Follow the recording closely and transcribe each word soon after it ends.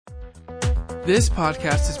This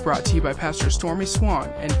podcast is brought to you by Pastor Stormy Swann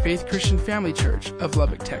and Faith Christian Family Church of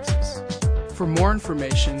Lubbock, Texas. For more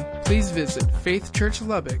information, please visit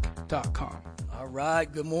faithchurchlubbock.com. All right,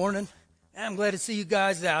 good morning. I'm glad to see you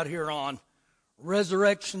guys out here on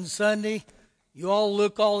Resurrection Sunday. You all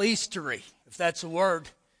look all Eastery, if that's a word,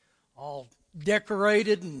 all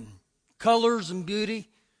decorated and colors and beauty.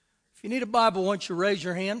 If you need a Bible, I want you to raise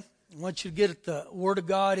your hand. I want you to get the Word of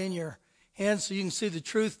God in your hand so you can see the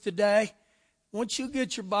truth today. Once you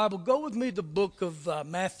get your Bible, go with me to the book of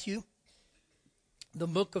Matthew, the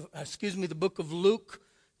book of Luke,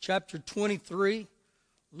 chapter 23.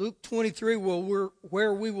 Luke 23,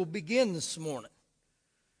 where we will begin this morning.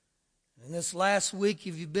 And this last week,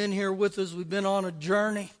 if you've been here with us, we've been on a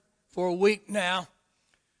journey for a week now.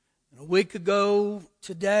 And a week ago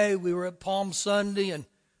today, we were at Palm Sunday, and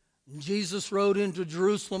Jesus rode into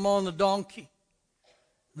Jerusalem on the donkey.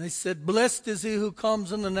 And they said, "Blessed is he who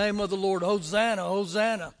comes in the name of the Lord. Hosanna,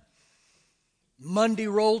 Hosanna." Monday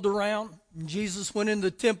rolled around, and Jesus went in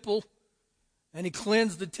the temple, and he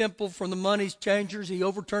cleansed the temple from the money changers. He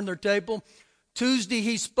overturned their table. Tuesday,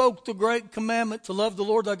 he spoke the great commandment to love the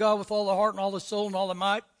Lord thy God with all the heart and all the soul and all the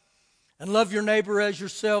might, and love your neighbor as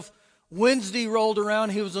yourself. Wednesday rolled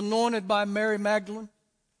around. He was anointed by Mary Magdalene.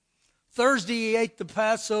 Thursday, he ate the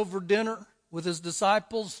Passover dinner with his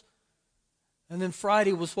disciples. And then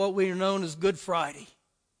Friday was what we are known as Good Friday.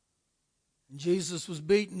 And Jesus was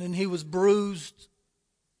beaten and he was bruised.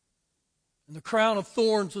 And the crown of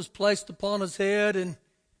thorns was placed upon his head and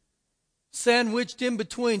sandwiched in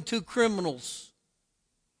between two criminals.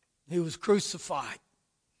 He was crucified.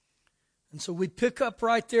 And so we pick up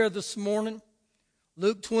right there this morning.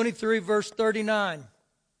 Luke 23, verse 39.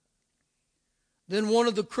 Then one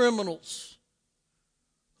of the criminals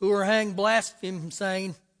who were hanged blasphemed,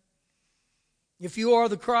 saying, "If you are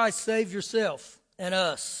the Christ, save yourself and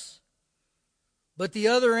us." But the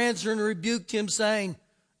other answered and rebuked him, saying,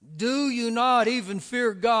 "Do you not even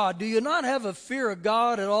fear God? Do you not have a fear of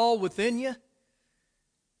God at all within you?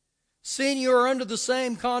 Seeing you are under the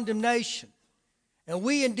same condemnation, and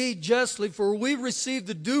we indeed justly, for we receive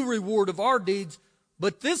the due reward of our deeds,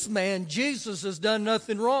 but this man, Jesus, has done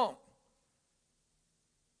nothing wrong."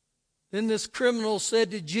 Then this criminal said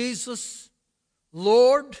to Jesus,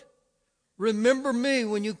 "Lord, remember me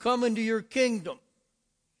when you come into your kingdom."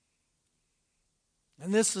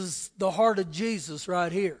 And this is the heart of Jesus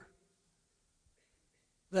right here.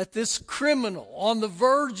 That this criminal on the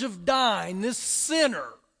verge of dying, this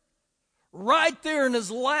sinner, right there in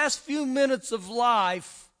his last few minutes of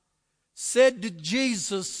life, said to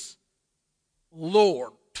Jesus,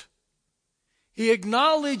 "Lord." He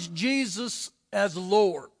acknowledged Jesus as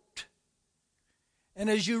Lord. And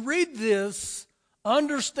as you read this,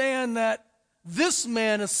 understand that this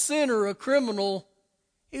man, a sinner, a criminal,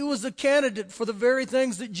 he was a candidate for the very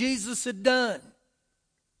things that Jesus had done.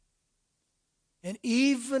 And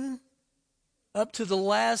even up to the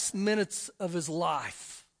last minutes of his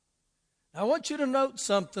life. Now, I want you to note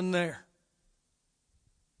something there.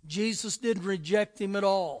 Jesus didn't reject him at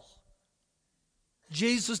all.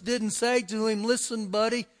 Jesus didn't say to him, "Listen,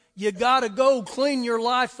 buddy, you got to go clean your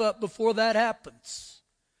life up before that happens."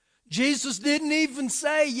 Jesus didn't even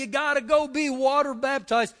say, "You got to go be water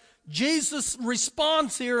baptized." Jesus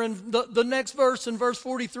responds here in the next verse, in verse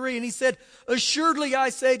 43, and he said, "Assuredly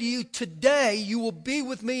I say to you, today you will be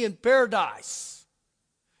with me in paradise."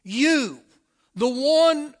 You, the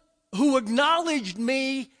one who acknowledged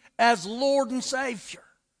me as Lord and Savior.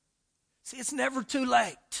 See, it's never too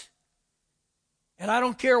late. And I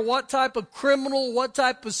don't care what type of criminal, what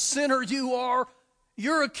type of sinner you are,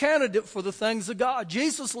 you're a candidate for the things of God.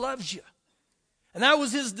 Jesus loves you. And that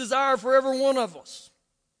was his desire for every one of us.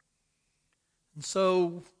 And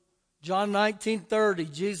so, John 19:30,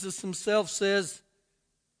 Jesus himself says,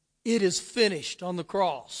 "It is finished" on the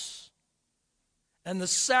cross. And the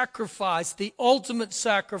sacrifice, the ultimate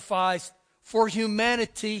sacrifice for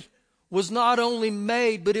humanity was not only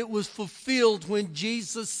made, but it was fulfilled when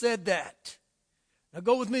Jesus said that. Now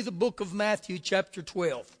go with me to the book of Matthew chapter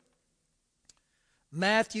 12.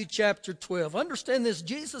 Matthew chapter 12. Understand this,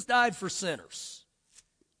 Jesus died for sinners.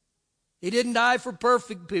 He didn't die for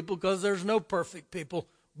perfect people because there's no perfect people,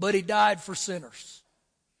 but he died for sinners.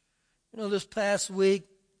 You know, this past week,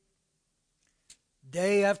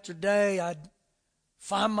 day after day, I'd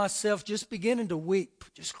find myself just beginning to weep,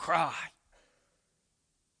 just cry.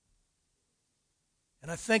 And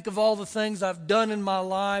I think of all the things I've done in my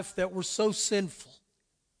life that were so sinful.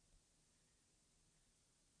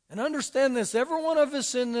 And understand this, every one of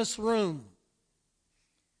us in this room,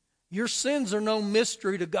 your sins are no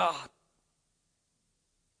mystery to God.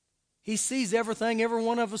 He sees everything every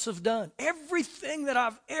one of us have done. Everything that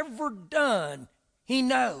I've ever done, He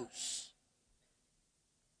knows.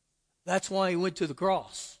 That's why He went to the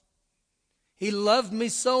cross. He loved me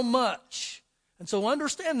so much. And so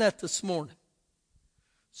understand that this morning.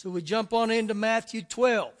 So we jump on into Matthew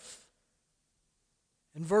 12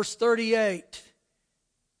 and verse 38.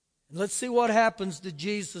 And let's see what happens to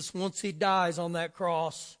Jesus once He dies on that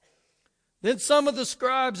cross. Then some of the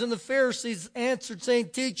scribes and the Pharisees answered, saying,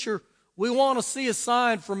 Teacher, we want to see a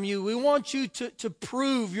sign from you. We want you to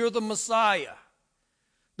prove you're the Messiah.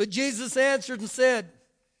 But Jesus answered and said,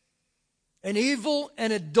 an evil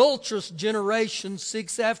and adulterous generation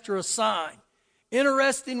seeks after a sign.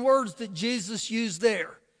 Interesting words that Jesus used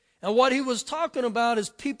there. And what He was talking about is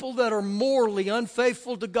people that are morally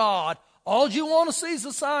unfaithful to God. All you want to see is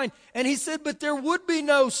a sign. And He said, but there would be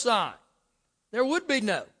no sign. There would be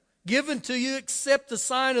no given to you except the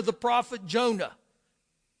sign of the prophet Jonah.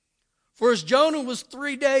 For as Jonah was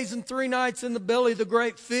 3 days and 3 nights in the belly of the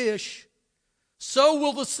great fish, so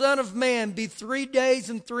will the Son of Man be 3 days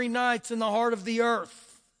and 3 nights in the heart of the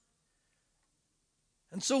earth.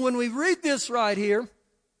 And so when we read this right here,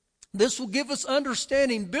 this will give us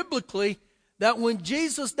understanding biblically that when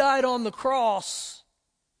Jesus died on the cross,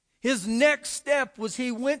 His next step was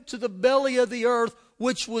He went to the belly of the earth,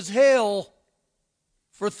 which was hell,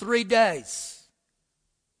 for 3 days.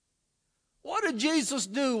 What did Jesus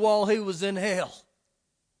do while He was in hell?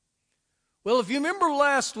 Well, if you remember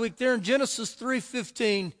last week there in Genesis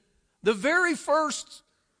 3:15, the very first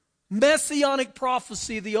messianic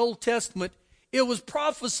prophecy of the Old Testament, it was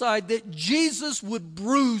prophesied that Jesus would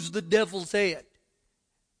bruise the devil's head.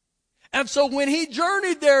 And so when He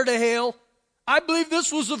journeyed there to hell, I believe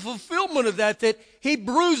this was a fulfillment of that He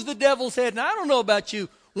bruised the devil's head. And I don't know about you,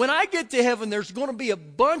 when I get to heaven, there's going to be a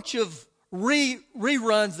bunch of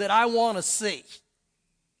reruns that I want to see.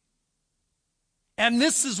 And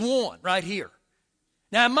this is one right here.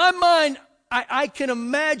 Now, in my mind, I can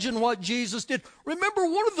imagine what Jesus did. Remember,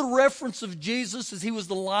 one of the references of Jesus is He was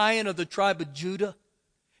the Lion of the tribe of Judah.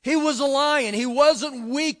 He was a lion. He wasn't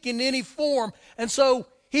weak in any form. And so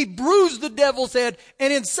He bruised the devil's head.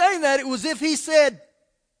 And in saying that, it was as if He said,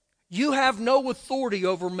 you have no authority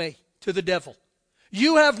over me, to the devil.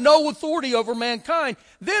 You have no authority over mankind.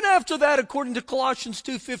 Then after that, according to Colossians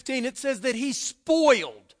 2:15, it says that He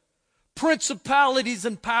spoiled principalities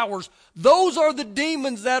and powers. Those are the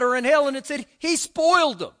demons that are in hell. And it said He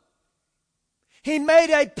spoiled them. He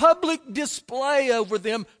made a public display over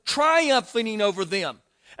them, triumphing over them.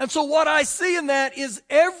 And so what I see in that is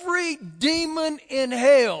every demon in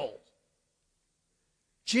hell,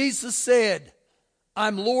 Jesus said,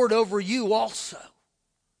 I'm Lord over you also.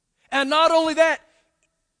 And not only that,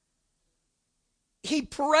 He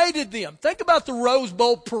paraded them. Think about the Rose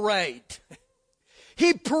Bowl parade.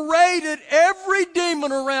 He paraded every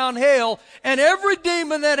demon around hell, and every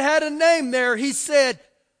demon that had a name there, He said,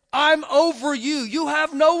 I'm over you. You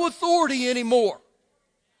have no authority anymore.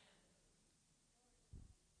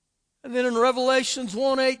 And then in Revelations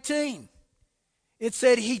 1:18, it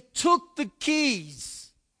said He took the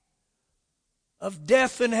keys of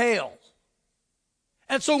death and hell.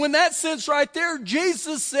 And so in that sense right there,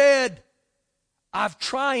 Jesus said, I've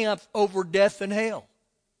triumphed over death and hell.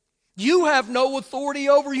 You have no authority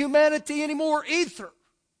over humanity anymore either.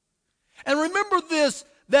 And remember this,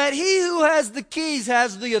 that He who has the keys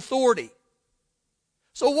has the authority.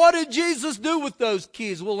 So what did Jesus do with those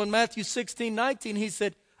keys? Well, in Matthew 16:19, He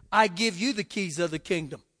said, I give you the keys of the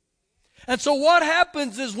kingdom. And so what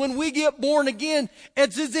happens is when we get born again,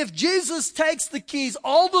 it's as if Jesus takes the keys,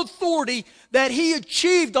 all the authority that He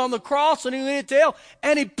achieved on the cross and He went to hell,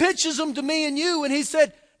 and He pitches them to me and you, and He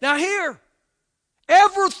said, now here,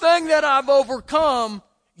 everything that I've overcome,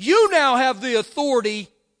 you now have the authority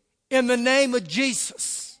in the name of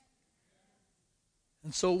Jesus.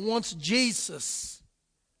 And so once Jesus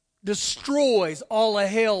destroys all of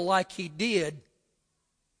hell like He did,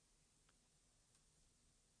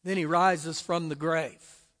 then He rises from the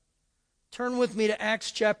grave. Turn with me to Acts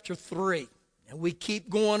chapter 3. And we keep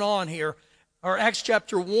going on here. Or Acts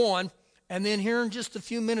chapter 1. And then here in just a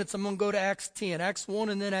few minutes, I'm going to go to Acts 10. Acts 1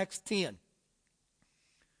 and then Acts 10.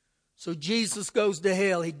 So Jesus goes to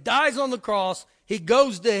hell. He dies on the cross. He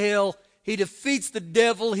goes to hell. He defeats the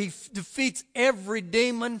devil. He defeats every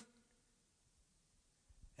demon.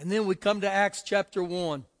 And then we come to Acts chapter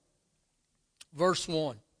 1. Verse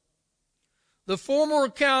 1. The former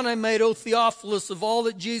account I made, O Theophilus, of all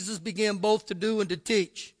that Jesus began both to do and to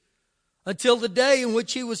teach, until the day in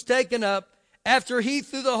which He was taken up, after He,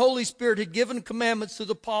 through the Holy Spirit, had given commandments to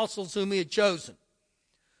the apostles whom He had chosen,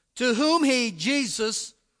 to whom He,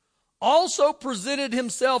 Jesus, also presented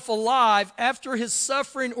himself alive after his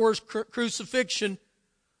suffering or his crucifixion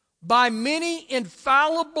by many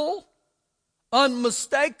infallible,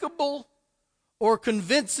 unmistakable, or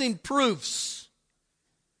convincing proofs,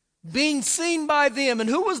 being seen by them. And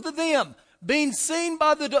who was the them? Being seen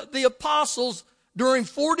by the apostles during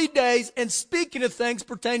 40 days and speaking of things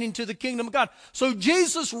pertaining to the kingdom of God. So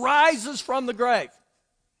Jesus rises from the grave.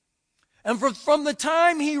 And from the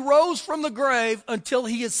time he rose from the grave until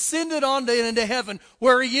he ascended on into heaven,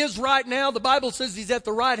 where he is right now, the Bible says he's at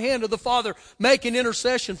the right hand of the Father making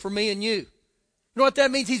intercession for me and you. You know what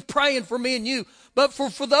that means? He's praying for me and you. But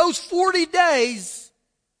for those 40 days,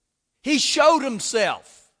 he showed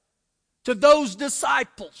himself to those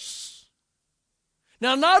disciples.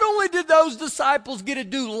 Now, not only did those disciples get to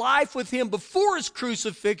do life with him before his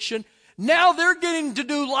crucifixion, now they're getting to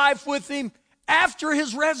do life with him after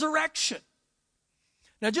his resurrection.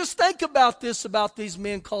 Now just think about this, about these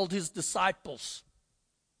men called his disciples.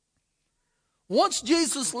 Once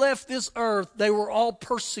Jesus left this earth, they were all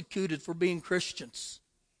persecuted for being Christians.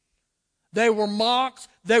 They were mocked,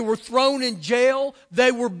 they were thrown in jail,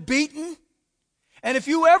 they were beaten. And if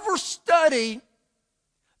you ever study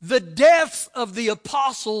the deaths of the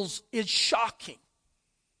apostles, it's shocking.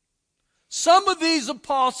 Some of these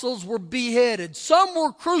apostles were beheaded, some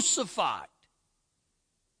were crucified.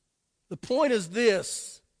 The point is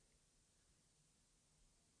this,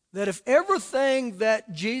 that if everything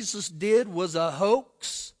that Jesus did was a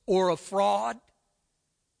hoax or a fraud,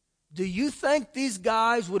 do you think these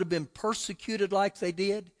guys would have been persecuted like they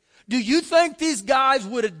did? Do you think these guys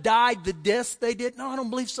would have died the deaths they did? No, I don't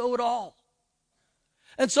believe so at all.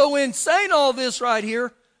 And so in saying all this right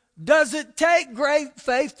here, does it take great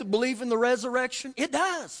faith to believe in the resurrection? It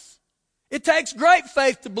does. It takes great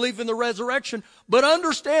faith to believe in the resurrection, but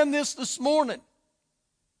understand this morning.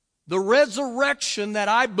 The resurrection that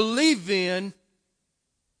I believe in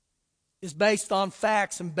is based on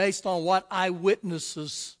facts and based on what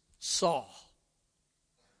eyewitnesses saw.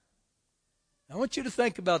 I want you to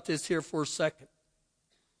think about this here for a second.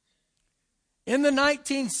 In the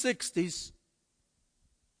 1960s,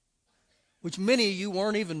 which many of you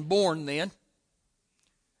weren't even born then,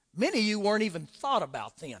 many of you weren't even thought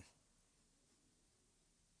about then.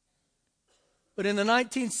 But in the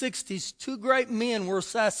 1960s, two great men were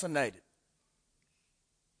assassinated.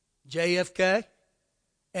 JFK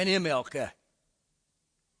and MLK.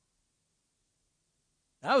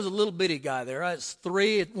 I was a little bitty guy there. I was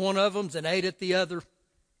 3 at one of them and 8 at the other.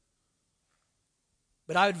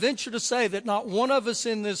 But I would venture to say that not one of us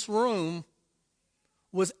in this room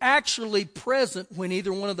was actually present when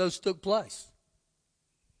either one of those took place.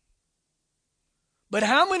 But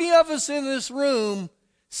how many of us in this room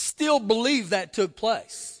still believe that took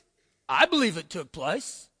place? I believe it took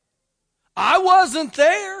place. I wasn't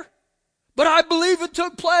there, but I believe it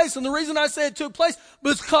took place. And the reason I say it took place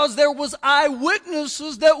was because there was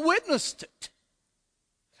eyewitnesses that witnessed it.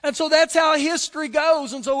 And so that's how history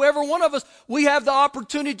goes. And so every one of us, we have the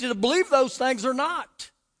opportunity to believe those things or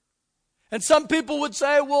not. And some people would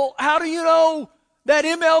say, well, how do you know that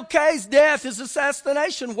MLK's death, his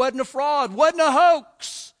assassination, wasn't a fraud, wasn't a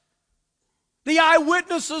hoax? The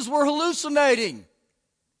eyewitnesses were hallucinating.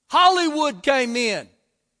 Hollywood came in.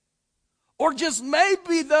 Or just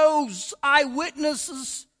maybe those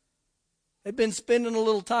eyewitnesses had been spending a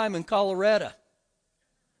little time in Colorado.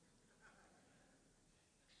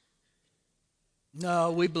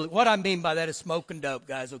 No, we believe. What I mean by that is smoking dope,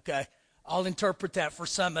 guys, okay? I'll interpret that for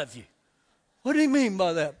some of you. What do you mean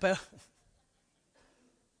by that, pal?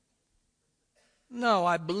 No,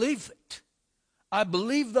 I believe it. I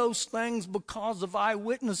believe those things because of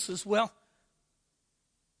eyewitnesses. Well,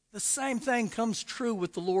 the same thing comes true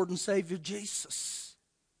with the Lord and Savior Jesus.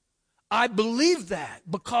 I believe that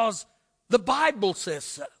because the Bible says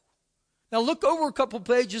so. Now look over a couple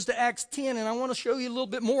pages to Acts 10, and I want to show you a little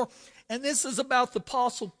bit more. And this is about the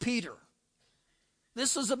Apostle Peter.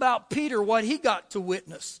 This is about Peter, what he got to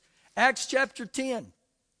witness. Acts chapter 10,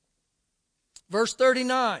 verse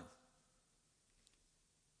 39.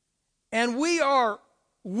 And we are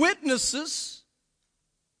witnesses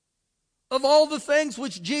of all the things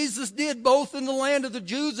which Jesus did, both in the land of the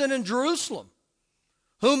Jews and in Jerusalem,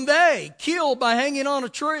 whom they killed by hanging on a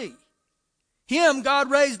tree. Him God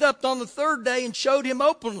raised up on the third day and showed him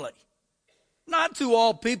openly, not to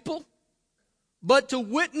all people, but to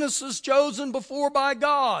witnesses chosen before by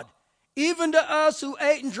God, even to us who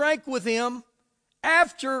ate and drank with him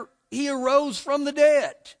after he arose from the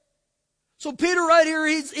dead. So Peter right here,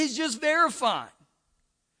 he's just verifying.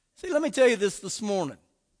 See, let me tell you this morning.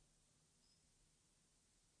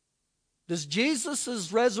 Does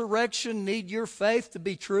Jesus' resurrection need your faith to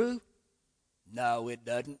be true? No, it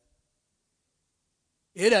doesn't.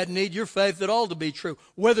 It doesn't need your faith at all to be true.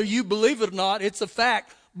 Whether you believe it or not, it's a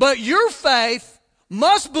fact. But your faith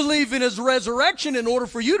must believe in His resurrection in order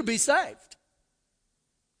for you to be saved.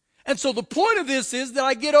 And so the point of this is that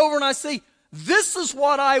I get over and I see, this is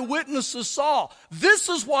what eyewitnesses saw. This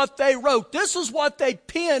is what they wrote. This is what they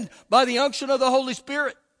penned by the unction of the Holy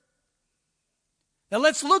Spirit. Now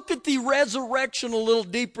let's look at the resurrection a little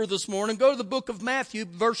deeper this morning. Go to the book of Matthew,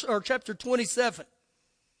 chapter 27.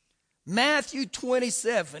 Matthew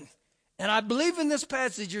 27. And I believe in this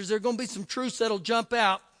passage there are going to be some truths that'll jump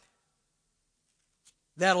out.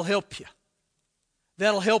 That'll help you.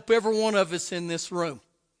 That'll help every one of us in this room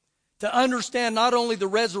to understand not only the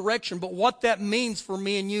resurrection, but what that means for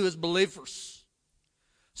me and you as believers.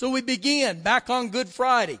 So we begin back on Good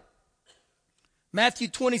Friday. Matthew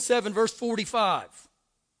 27, verse 45.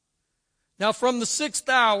 Now from the 6th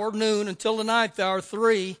hour, noon, until the 9th hour,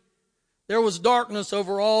 3, there was darkness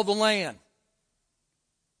over all the land.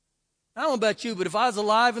 I don't know about you, but if I was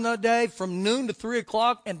alive in that day from noon to 3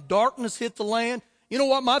 o'clock and darkness hit the land, you know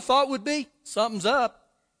what my thought would be? Something's up.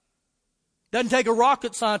 Doesn't take a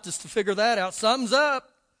rocket scientist to figure that out. Something's up.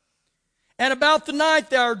 And about the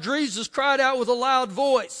 9th hour, Jesus cried out with a loud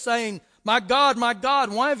voice, saying, my God,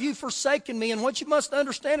 why have you forsaken me? And what you must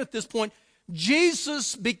understand at this point,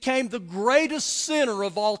 Jesus became the greatest sinner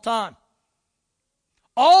of all time.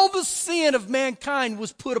 All the sin of mankind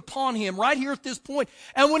was put upon Him right here at this point.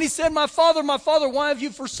 And when He said, my Father, why have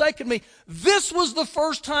you forsaken me? This was the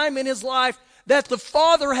first time in His life that the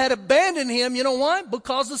Father had abandoned Him. You know why?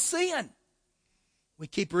 Because of sin. We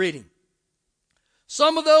keep reading.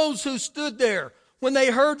 Some of those who stood there, when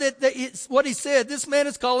they heard what He said, this man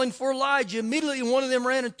is calling for Elijah. Immediately one of them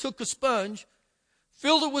ran and took a sponge,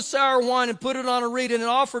 filled it with sour wine and put it on a reed and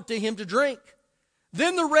offered to him to drink.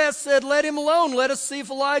 Then the rest said, let him alone. Let us see if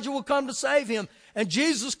Elijah will come to save him. And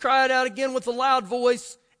Jesus cried out again with a loud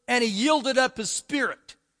voice, and He yielded up His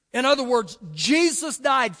spirit. In other words, Jesus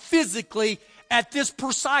died physically at this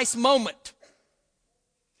precise moment.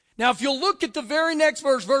 Now, if you'll look at the very next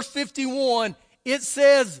verse, verse 51, it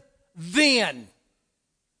says, then.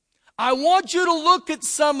 I want you to look at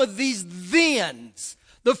some of these thens.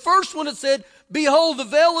 The first one, it said, behold, the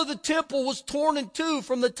veil of the temple was torn in two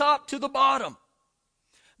from the top to the bottom.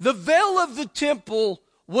 The veil of the temple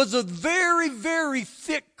was a very, very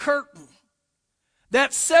thick curtain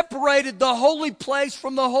that separated the holy place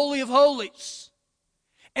from the Holy of Holies.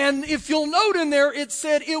 And if you'll note in there, it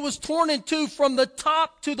said it was torn in two from the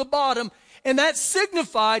top to the bottom. And that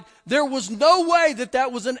signified there was no way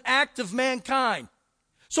that was an act of mankind.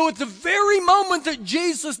 So at the very moment that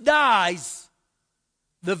Jesus dies,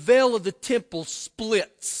 the veil of the temple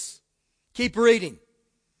splits. Keep reading.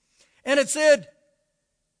 And it said,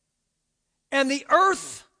 and the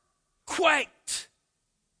earth quaked.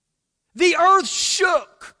 The earth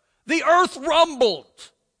shook. The earth rumbled.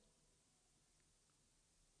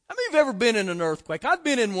 How many of you have ever been in an earthquake? I've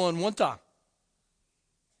been in one time.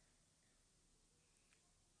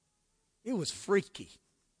 It was freaky.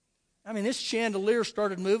 I mean, this chandelier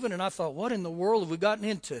started moving, and I thought, what in the world have we gotten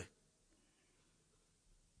into?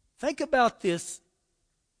 Think about this.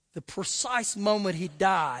 The precise moment He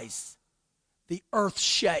dies, the earth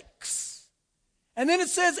shakes. And then it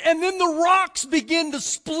says, and then the rocks begin to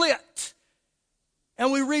split.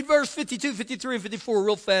 And we read verse 52, 53, and 54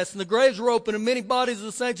 real fast. And the graves were open, and many bodies of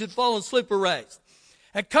the saints who had fallen asleep were raised.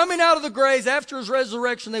 And coming out of the graves after His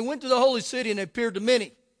resurrection, they went to the holy city, and they appeared to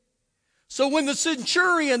many. So when the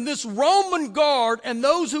centurion, this Roman guard, and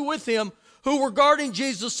those who with him, who were guarding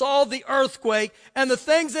Jesus, saw the earthquake and the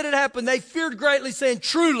things that had happened, they feared greatly, saying,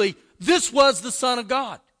 truly, this was the Son of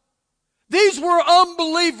God. These were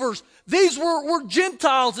unbelievers. These were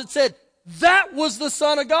Gentiles that said, that was the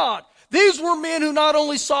Son of God. These were men who not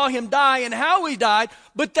only saw Him die and how He died,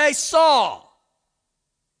 but they saw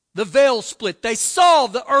the veil split. They saw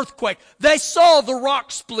the earthquake. They saw the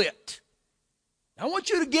rock split. I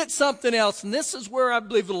want you to get something else, and this is where I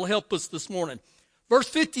believe it'll help us this morning. Verse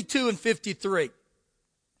 52 and 53.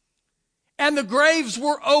 And the graves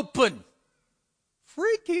were open.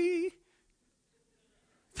 Freaky.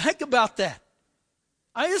 Think about that.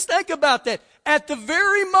 I just think about that. At the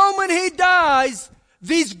very moment He dies,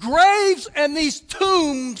 these graves and these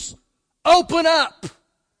tombs open up.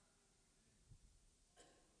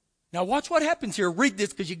 Now watch what happens here. Read this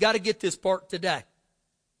because you got to get this part today.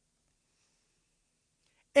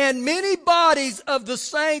 And many bodies of the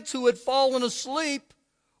saints who had fallen asleep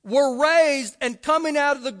were raised and coming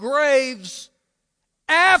out of the graves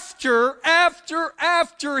after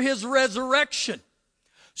His resurrection.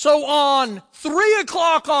 So on 3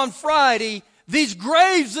 o'clock on Friday, these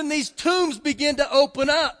graves and these tombs begin to open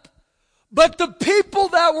up. But the people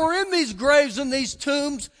that were in these graves and these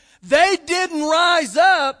tombs, they didn't rise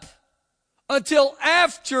up until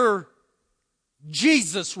after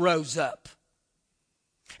Jesus rose up.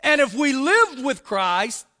 And if we lived with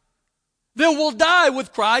Christ, then we'll die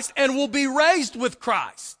with Christ and we'll be raised with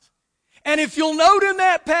Christ. And if you'll note in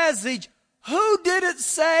that passage, who did it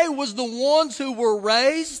say was the ones who were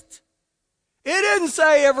raised? It didn't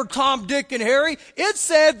say ever Tom, Dick, and Harry. It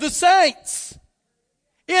said the saints.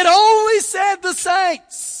 It only said the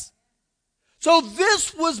saints. So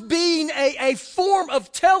this was being a form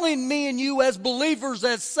of telling me and you as believers,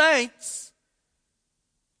 as saints,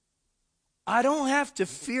 I don't have to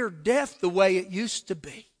fear death the way it used to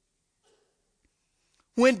be.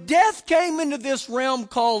 When death came into this realm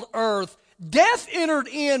called earth, death entered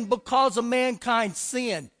in because of mankind's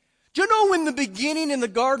sin. Do you know in the beginning in the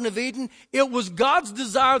Garden of Eden, it was God's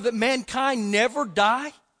desire that mankind never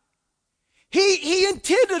die? He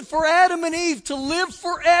intended for Adam and Eve to live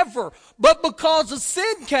forever. But because the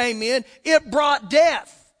sin came in, it brought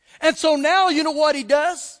death. And so now you know what he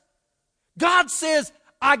does? God says,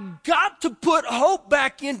 I got to put hope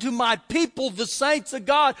back into my people, the saints of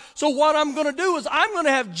God. So what I'm going to do is I'm going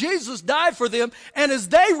to have Jesus die for them. And as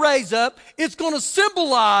they raise up, it's going to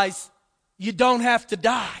symbolize you don't have to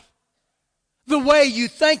die the way you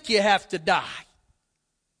think you have to die.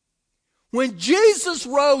 When Jesus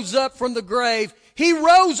rose up from the grave, he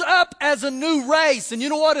rose up as a new race. And you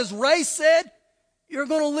know what his race said? You're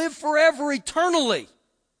going to live forever, eternally.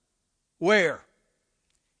 Where?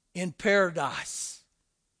 In paradise.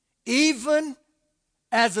 Even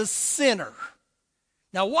as a sinner.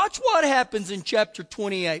 Now watch what happens in chapter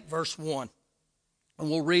 28, verse 1. And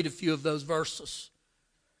we'll read a few of those verses.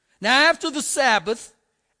 Now after the Sabbath,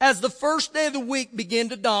 as the first day of the week began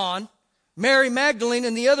to dawn, Mary Magdalene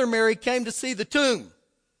and the other Mary came to see the tomb.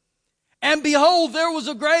 And behold, there was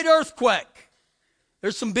a great earthquake.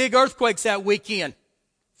 There's some big earthquakes that weekend.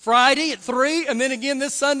 Friday at 3 and then again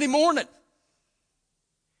this Sunday morning.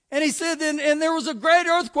 And he said, and there was a great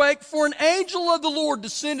earthquake, for an angel of the Lord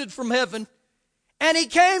descended from heaven. And he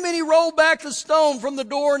came and he rolled back the stone from the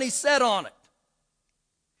door and he sat on it.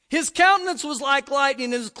 His countenance was like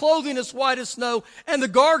lightning and his clothing as white as snow. And the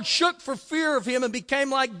guards shook for fear of him and became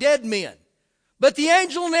like dead men. But the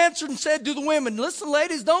angel answered and said to the women, listen,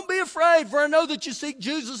 ladies, don't be afraid, for I know that you seek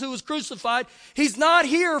Jesus who was crucified. He's not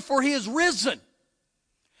here, for he is risen.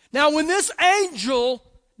 Now when this angel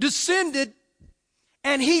descended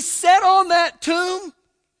and he sat on that tomb,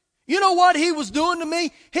 you know what he was doing to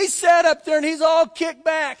me? He sat up there and he's all kicked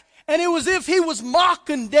back. And it was as if he was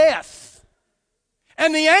mocking death.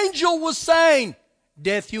 And the angel was saying,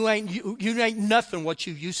 death, you ain't nothing what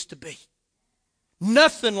you used to be.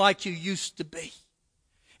 Nothing like you used to be.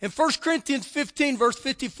 In 1 Corinthians 15, verse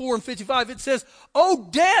 54 and 55, it says, "O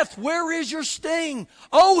death, where is your sting?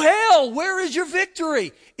 O hell, where is your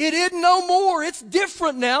victory?" It isn't no more. It's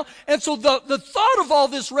different now. And so the thought of all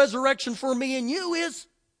this resurrection for me and you is,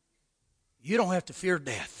 you don't have to fear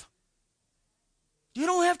death. You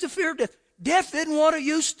don't have to fear death. Death isn't what it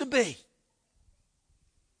used to be.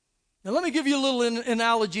 Now let me give you a little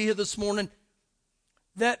analogy here this morning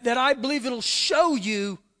that I believe it'll show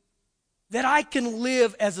you that I can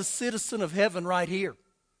live as a citizen of heaven right here.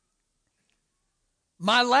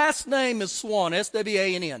 My last name is Swann,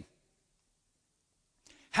 S-W-A-N-N.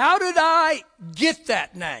 How did I get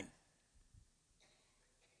that name?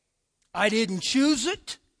 I didn't choose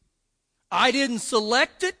it. I didn't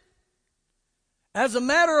select it. As a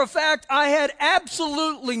matter of fact, I had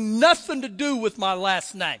absolutely nothing to do with my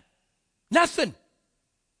last name. Nothing.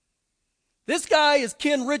 This guy is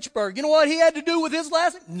Ken Richburg. You know what he had to do with his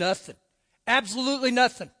last name? Nothing. Absolutely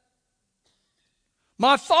nothing.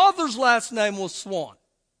 My father's last name was Swann.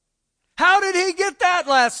 How did he get that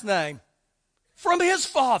last name? From his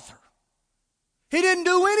father. He didn't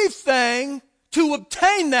do anything to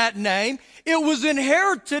obtain that name. It was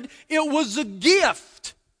inherited. It was a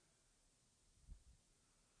gift.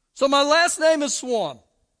 So my last name is Swann.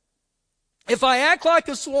 If I act like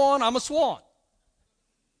a swan, I'm a swan.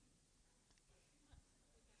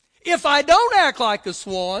 If I don't act like a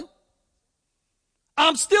swan,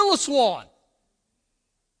 I'm still a swan.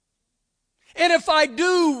 And if I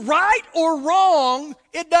do right or wrong,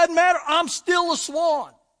 it doesn't matter. I'm still a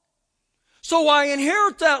swan. So I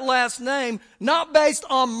inherit that last name not based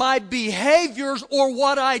on my behaviors or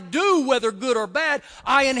what I do, whether good or bad.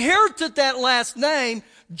 I inherited that last name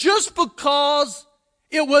just because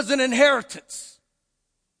it was an inheritance.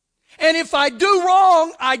 And if I do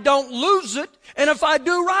wrong, I don't lose it. And if I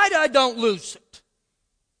do right, I don't lose it.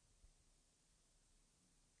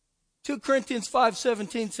 2 Corinthians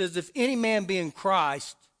 5:17 says, if any man be in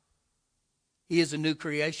Christ, he is a new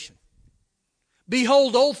creation.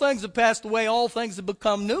 Behold, old things have passed away, all things have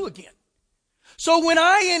become new again. So when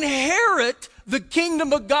I inherit the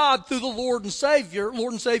kingdom of God through the Lord and Savior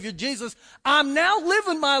Jesus, I'm now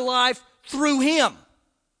living my life through Him.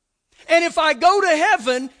 And if I go to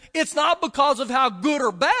heaven, it's not because of how good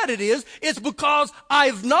or bad it is. It's because I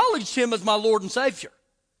acknowledged Him as my Lord and Savior.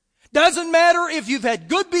 Doesn't matter if you've had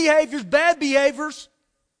good behaviors, bad behaviors.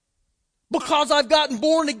 Because I've gotten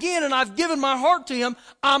born again and I've given my heart to Him,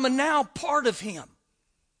 I'm now part of Him.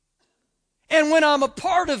 And when I'm a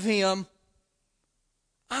part of Him,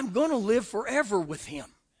 I'm going to live forever with Him.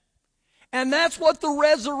 And that's what the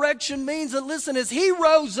resurrection means. And listen, as He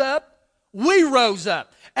rose up, we rose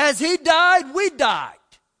up. As He died, we died.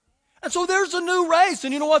 And so there's a new race.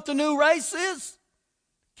 And you know what the new race is?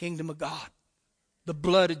 Kingdom of God. The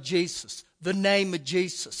blood of Jesus. The name of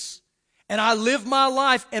Jesus. And I live my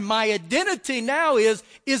life, and my identity now is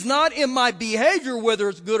not in my behavior, whether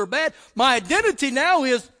it's good or bad. My identity now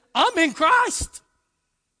is I'm in Christ.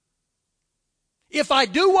 If I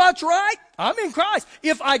do what's right, I'm in Christ.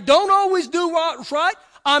 If I don't always do what's right,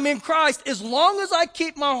 I'm in Christ. As long as I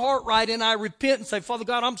keep my heart right and I repent and say, Father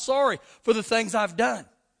God, I'm sorry for the things I've done.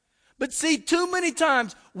 But see, too many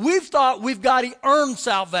times we've thought we've got to earn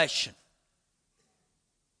salvation.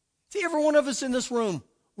 See, every one of us in this room,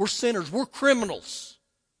 we're sinners. We're criminals.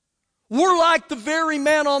 We're like the very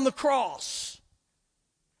man on the cross.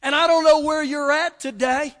 And I don't know where you're at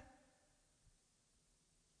today,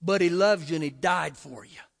 but He loves you and He died for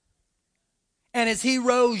you. And as He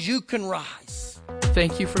rose, you can rise.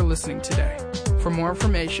 Thank you for listening today. For more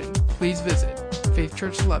information, please visit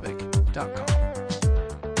faithchurchlubbock.com.